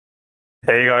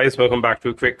Hey guys, welcome back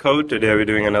to Quick Code. Today we're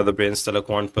doing another Brainstellar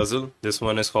Quant puzzle. This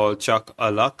one is called Chuck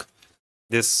a Luck.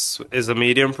 This is a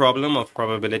medium problem of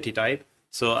probability type.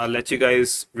 So I'll let you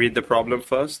guys read the problem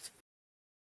first.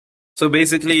 So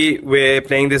basically, we're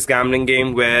playing this gambling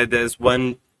game where there's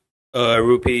one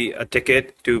rupee a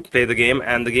ticket to play the game,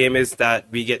 and the game is that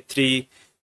we get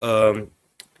um,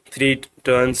 three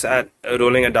turns at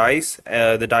rolling a dice.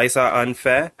 The dice are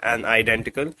unfair and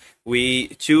identical. We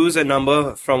choose a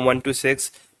number from 1 to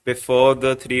 6 before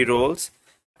the three rolls,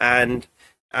 and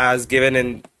as given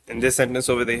in this sentence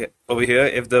over here,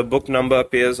 if the book number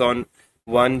appears on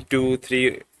 1, 2,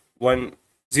 3, 1,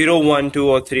 0, 1, 2,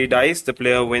 or 3 dice, the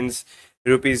player wins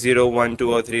rupees 0, 1,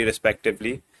 2, or 3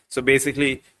 respectively. So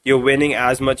basically, you're winning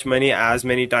as much money as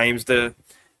many times the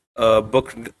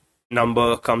book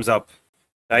number comes up,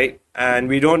 right? And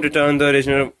we don't return the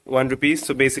original 1 rupees.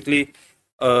 So basically,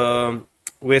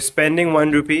 we're spending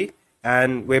 1 rupee,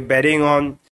 and we're betting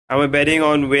on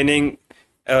winning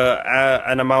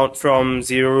an amount from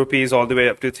 0 rupees all the way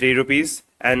up to 3 rupees,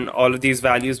 and all of these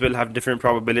values will have different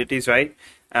probabilities, right?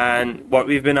 And what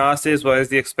we've been asked is, what is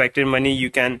the expected money you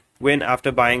can win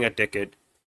after buying a ticket?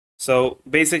 So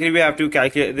basically, we have to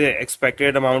calculate the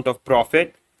expected amount of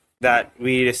profit that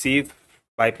we receive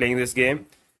by playing this game.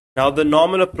 Now, the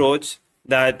normal approach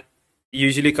that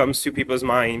usually comes to people's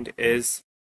mind is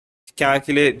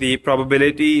calculate the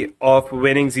probability of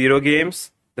winning 0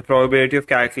 games, the probability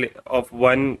of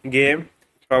 1 game,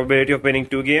 probability of winning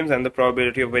 2 games, and the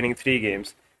probability of winning 3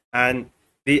 games. And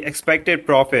the expected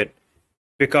profit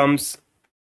becomes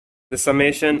the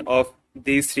summation of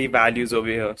these 3 values over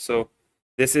here. So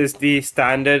this is the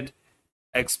standard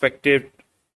expected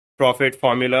profit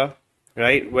formula,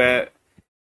 right? Where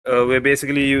we're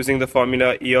basically using the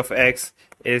formula E of x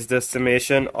is the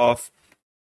summation of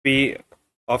P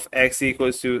of x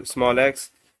equals to small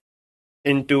x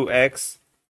into x,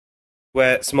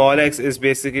 where small x is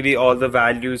basically all the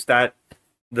values that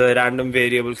the random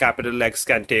variable capital X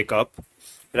can take up,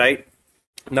 right?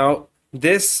 Now,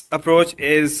 this approach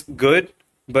is good,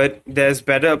 but there's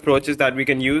better approaches that we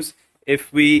can use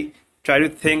if we try to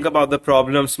think about the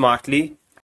problem smartly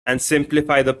and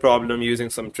simplify the problem using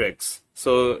some tricks.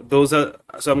 So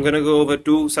I'm going to go over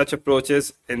 2 such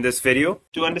approaches in this video.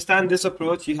 To understand this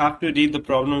approach, you have to read the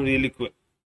problem really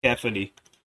carefully.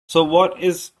 So what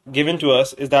is given to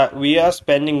us is that we are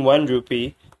spending 1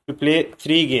 rupee to play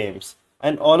 3 games,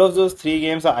 and all of those 3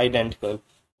 games are identical.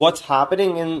 What's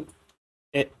happening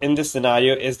in this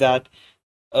scenario is that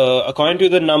according to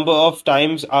the number of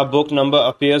times our book number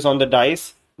appears on the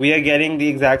dice, we are getting the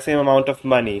exact same amount of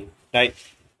money, right?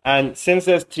 And since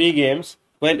there's 3 games,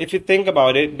 well, if you think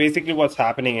about it, basically what's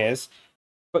happening is,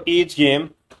 for each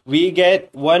game, we get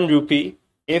 1 rupee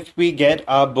if we get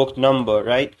our book number,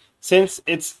 right? Since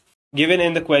it's given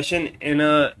in the question in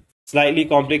a slightly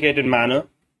complicated manner,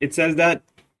 it says that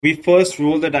we first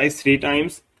roll the dice 3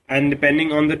 times, and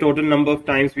depending on the total number of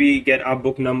times we get our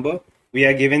book number, we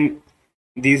are given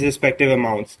these respective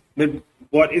amounts. But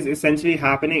what is essentially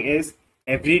happening is,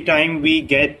 every time we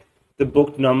get the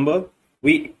book number,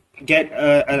 we get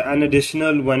an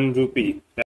additional 1 rupee.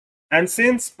 And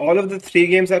since all of the 3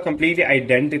 games are completely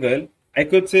identical, I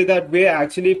could say that we're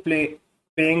actually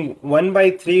paying 1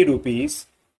 by 3 rupees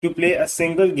to play a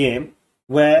single game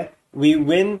where we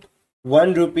win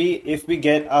 1 rupee if we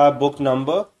get our book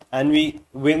number, and we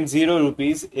win 0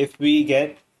 rupees if we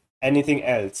get anything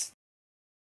else,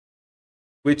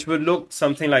 which would look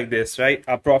something like this, right?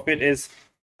 Our profit is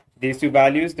these 2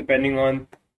 values depending on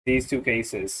these 2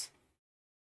 cases.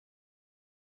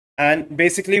 And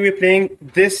basically, we're playing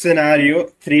this scenario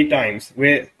 3 times.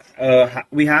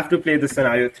 We have to play this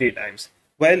scenario 3 times.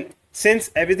 Well,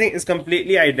 since everything is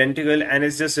completely identical and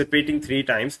it's just repeating 3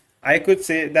 times, I could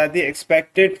say that the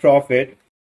expected profit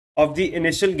of the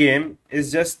initial game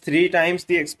is just 3 times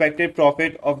the expected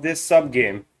profit of this sub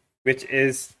game, which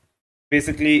is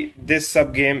basically this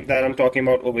sub game that I'm talking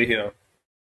about over here.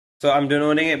 So I'm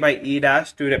denoting it by E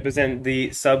dash to represent the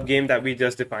sub game that we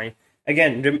just defined.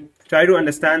 Again, try to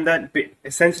understand that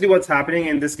essentially what's happening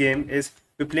in this game is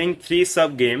we're playing 3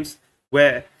 sub games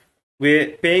where we're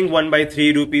paying 1 by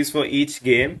 3 rupees for each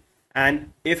game,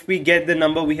 and if we get the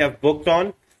number we have booked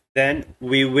on, then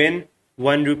we win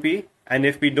 1 rupee, and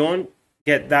if we don't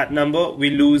get that number, we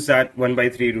lose that 1 by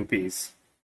 3 rupees,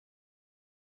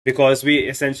 because we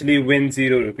essentially win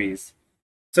 0 rupees.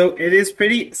 So it is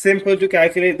pretty simple to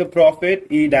calculate the profit,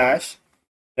 E dash,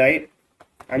 right?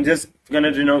 I'm just going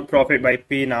to denote profit by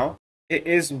P now. It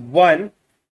is 1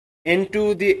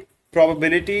 into the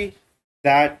probability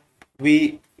that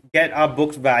we get our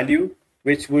booked value,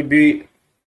 which would be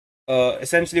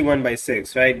essentially 1 by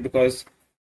 6, right? Because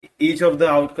each of the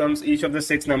outcomes, each of the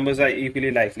 6 numbers are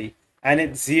equally likely, and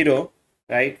it's 0,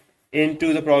 right,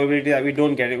 into the probability that we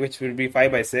don't get it, which will be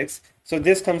 5 by 6. So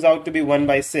this comes out to be 1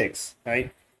 by 6,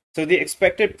 right? So the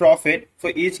expected profit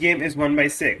for each game is 1 by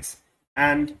 6,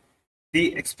 and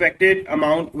the expected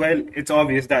amount, well, it's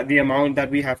obvious that the amount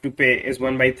that we have to pay is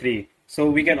 1 by 3. So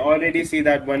we can already see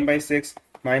that 1 by 6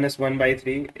 minus 1 by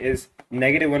 3 is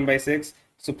negative 1 by 6.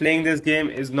 So playing this game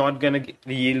is not going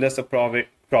to yield us a profit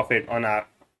on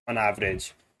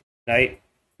average, right?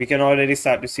 We can already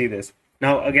start to see this.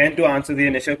 Now, again, to answer the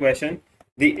initial question,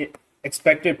 the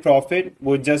expected profit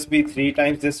would just be 3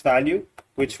 times this value,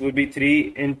 which would be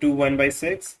 3 into 1 by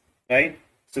 6, right?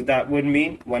 So that would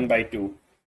mean 1 by 2.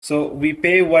 So we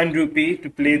pay 1 rupee to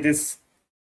play this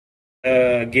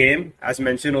game, as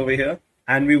mentioned over here,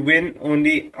 and we win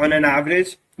only on an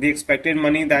average. The expected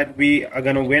money that we are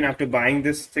going to win after buying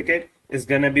this ticket is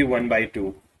going to be 1 by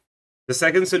 2. The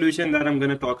second solution that I'm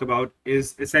going to talk about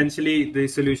is essentially the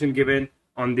solution given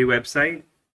on the website.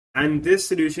 And this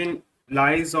solution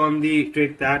lies on the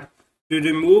trick that to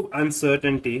remove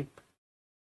uncertainty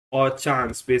or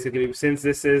chance, basically, since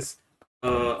this is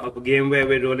a game where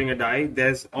we're rolling a die,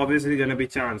 there's obviously going to be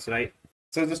chance, right?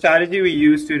 So the strategy we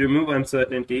use to remove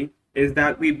uncertainty is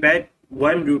that we bet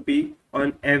 1 rupee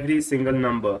on every single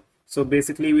number. So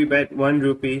basically we bet 1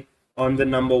 rupee on the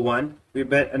number 1, we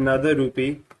bet another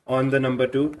rupee on the number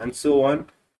 2, and so on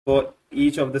for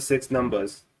each of the 6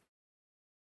 numbers.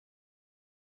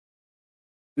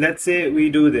 Let's say we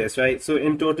do this, right? So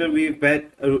in total we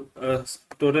bet a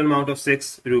total amount of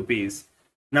 6 rupees.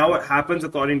 Now what happens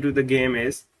according to the game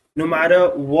is, no matter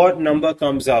what number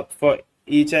comes up for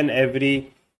each and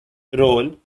every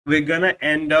roll, we're gonna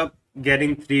end up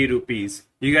getting 3 rupees.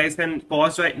 You guys can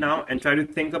pause right now and try to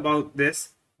think about this,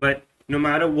 but no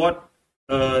matter what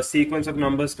sequence of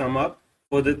numbers come up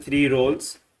for the 3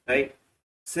 rolls, right,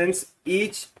 since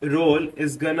each roll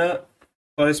is gonna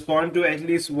correspond to at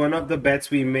least one of the bets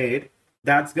we made,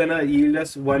 that's gonna yield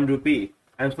us 1 rupee.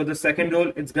 And for the second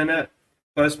roll, it's gonna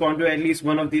correspond to at least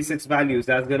one of these 6 values.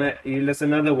 That's gonna yield us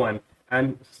another one,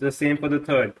 and the same for the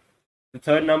third. The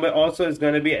third number also is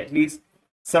going to be at least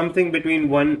something between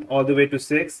 1 all the way to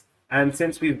 6, and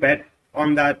since we bet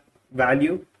on that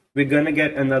value, we're going to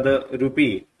get another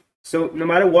rupee. So no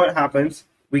matter what happens,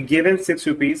 we give in 6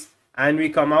 rupees and we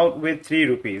come out with 3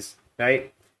 rupees,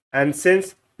 right? And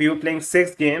since we were playing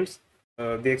 6 games,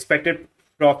 the expected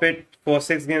profit for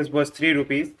 6 games was 3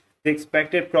 rupees. The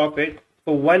expected profit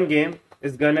for 1 game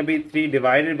is going to be 3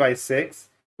 divided by 6,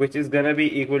 which is going to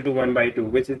be equal to 1 by 2,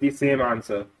 which is the same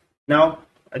answer. Now,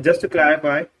 just to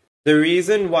clarify, the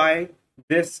reason why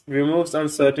this removes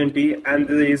uncertainty and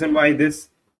the reason why this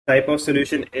type of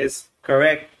solution is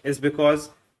correct is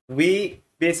because we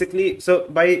basically, so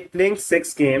by playing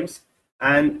 6 games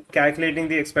and calculating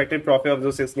the expected profit of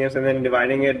those 6 games and then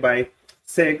dividing it by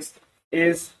 6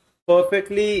 is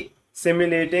perfectly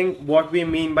simulating what we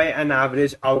mean by an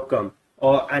average outcome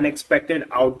or an expected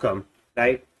outcome,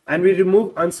 right? And we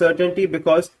remove uncertainty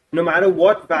because no matter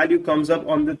what value comes up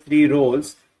on the 3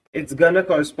 rolls, it's gonna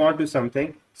correspond to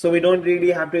something. So we don't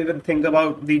really have to even think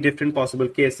about the different possible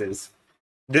cases.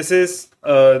 This is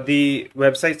the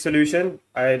website solution.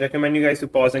 I recommend you guys to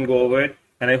pause and go over it.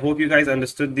 And I hope you guys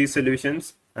understood these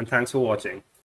solutions. And thanks for watching.